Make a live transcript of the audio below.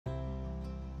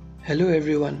Hello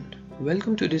everyone,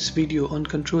 welcome to this video on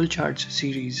control charts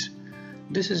series.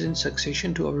 This is in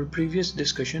succession to our previous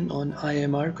discussion on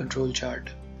IMR control chart.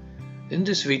 In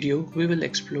this video, we will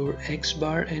explore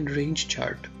X-bar and range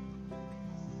chart.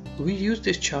 We use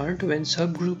this chart when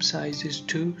subgroup size is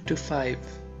 2 to 5.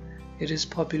 It is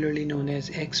popularly known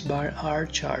as X-bar R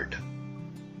chart.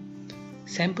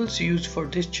 Samples used for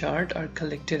this chart are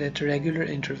collected at regular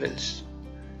intervals.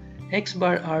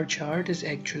 X-bar R chart is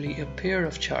actually a pair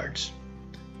of charts.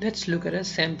 Let's look at a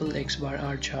sample X-bar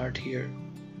R chart here.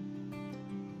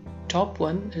 Top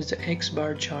one is the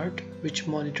X-bar chart, which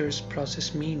monitors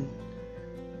process mean.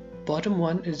 Bottom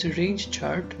one is the range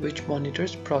chart, which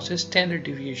monitors process standard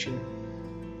deviation,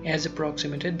 as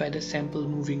approximated by the sample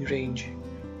moving range.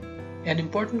 An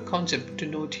important concept to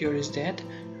note here is that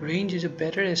range is a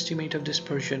better estimate of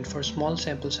dispersion for small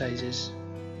sample sizes.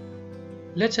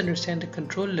 Let's understand the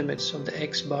control limits of the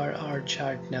X-bar R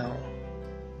chart now.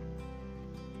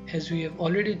 As we have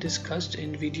already discussed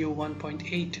in video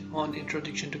 1.8 on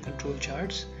Introduction to Control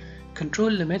Charts, control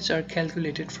limits are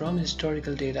calculated from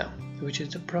historical data, which is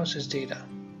the process data.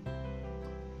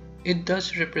 It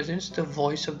thus represents the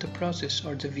voice of the process,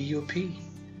 or the VOP.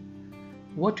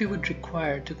 What we would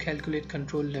require to calculate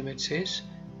control limits is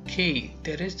K,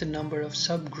 that is the number of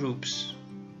subgroups,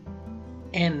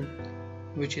 N,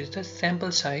 which is the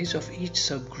sample size of each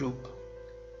subgroup,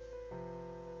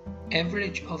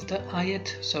 average of the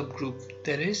ith subgroup,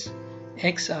 that is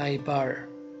xi bar,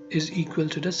 is equal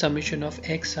to the summation of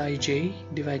xij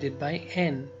divided by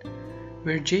n,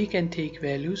 where j can take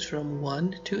values from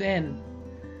 1 to n.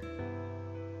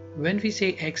 When we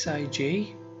say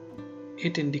xij,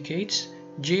 it indicates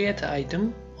jth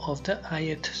item of the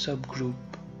ith subgroup.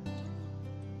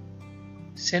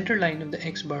 Center line of the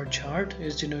X-bar chart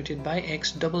is denoted by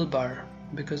X double bar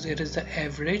because it is the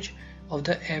average of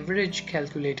the average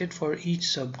calculated for each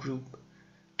subgroup.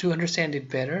 To understand it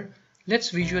better, let's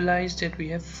visualize that we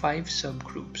have 5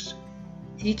 subgroups.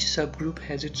 Each subgroup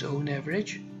has its own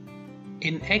average.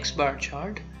 In X-bar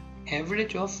chart,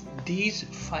 average of these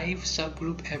 5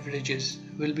 subgroup averages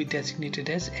will be designated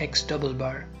as X double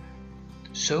bar.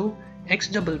 So, X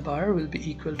double bar will be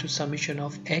equal to summation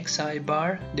of xi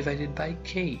bar divided by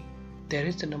k, that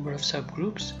is the number of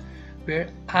subgroups, where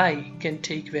I can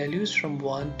take values from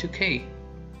 1 to k.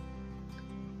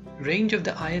 Range of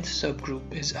the ith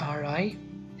subgroup is Ri,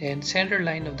 and center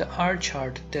line of the R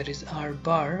chart, that is R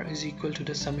bar, is equal to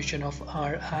the summation of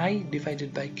Ri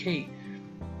divided by k,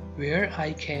 where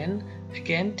I can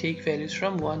again take values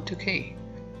from 1 to k.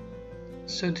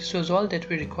 So this was all that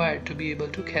we required to be able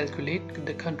to calculate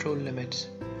the control limits.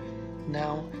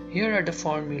 Now here are the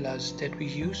formulas that we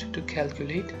use to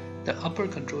calculate the upper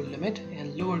control limit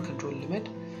and lower control limit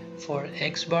for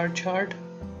X-bar chart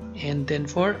and then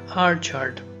for R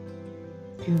chart.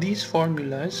 In these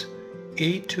formulas,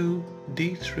 A2,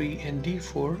 D3 and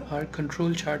D4 are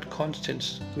control chart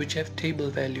constants which have table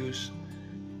values.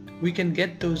 We can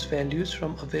get those values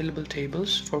from available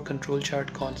tables for control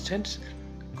chart constants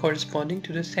corresponding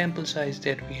to the sample size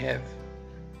that we have.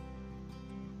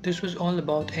 This was all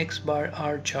about X-bar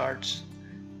R charts.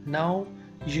 Now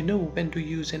you know when to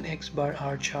use an X-bar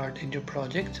R chart in your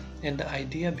project and the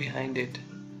idea behind it.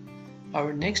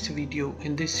 Our next video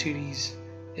in this series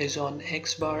is on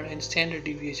X-bar and standard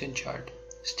deviation chart.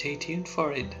 Stay tuned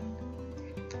for it.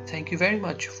 Thank you very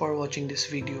much for watching this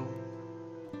video.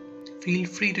 Feel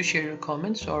free to share your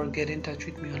comments or get in touch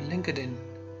with me on LinkedIn.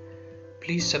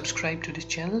 Please subscribe to this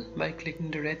channel by clicking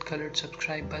the red colored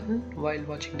subscribe button while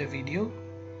watching the video.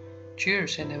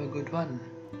 Cheers and have a good one.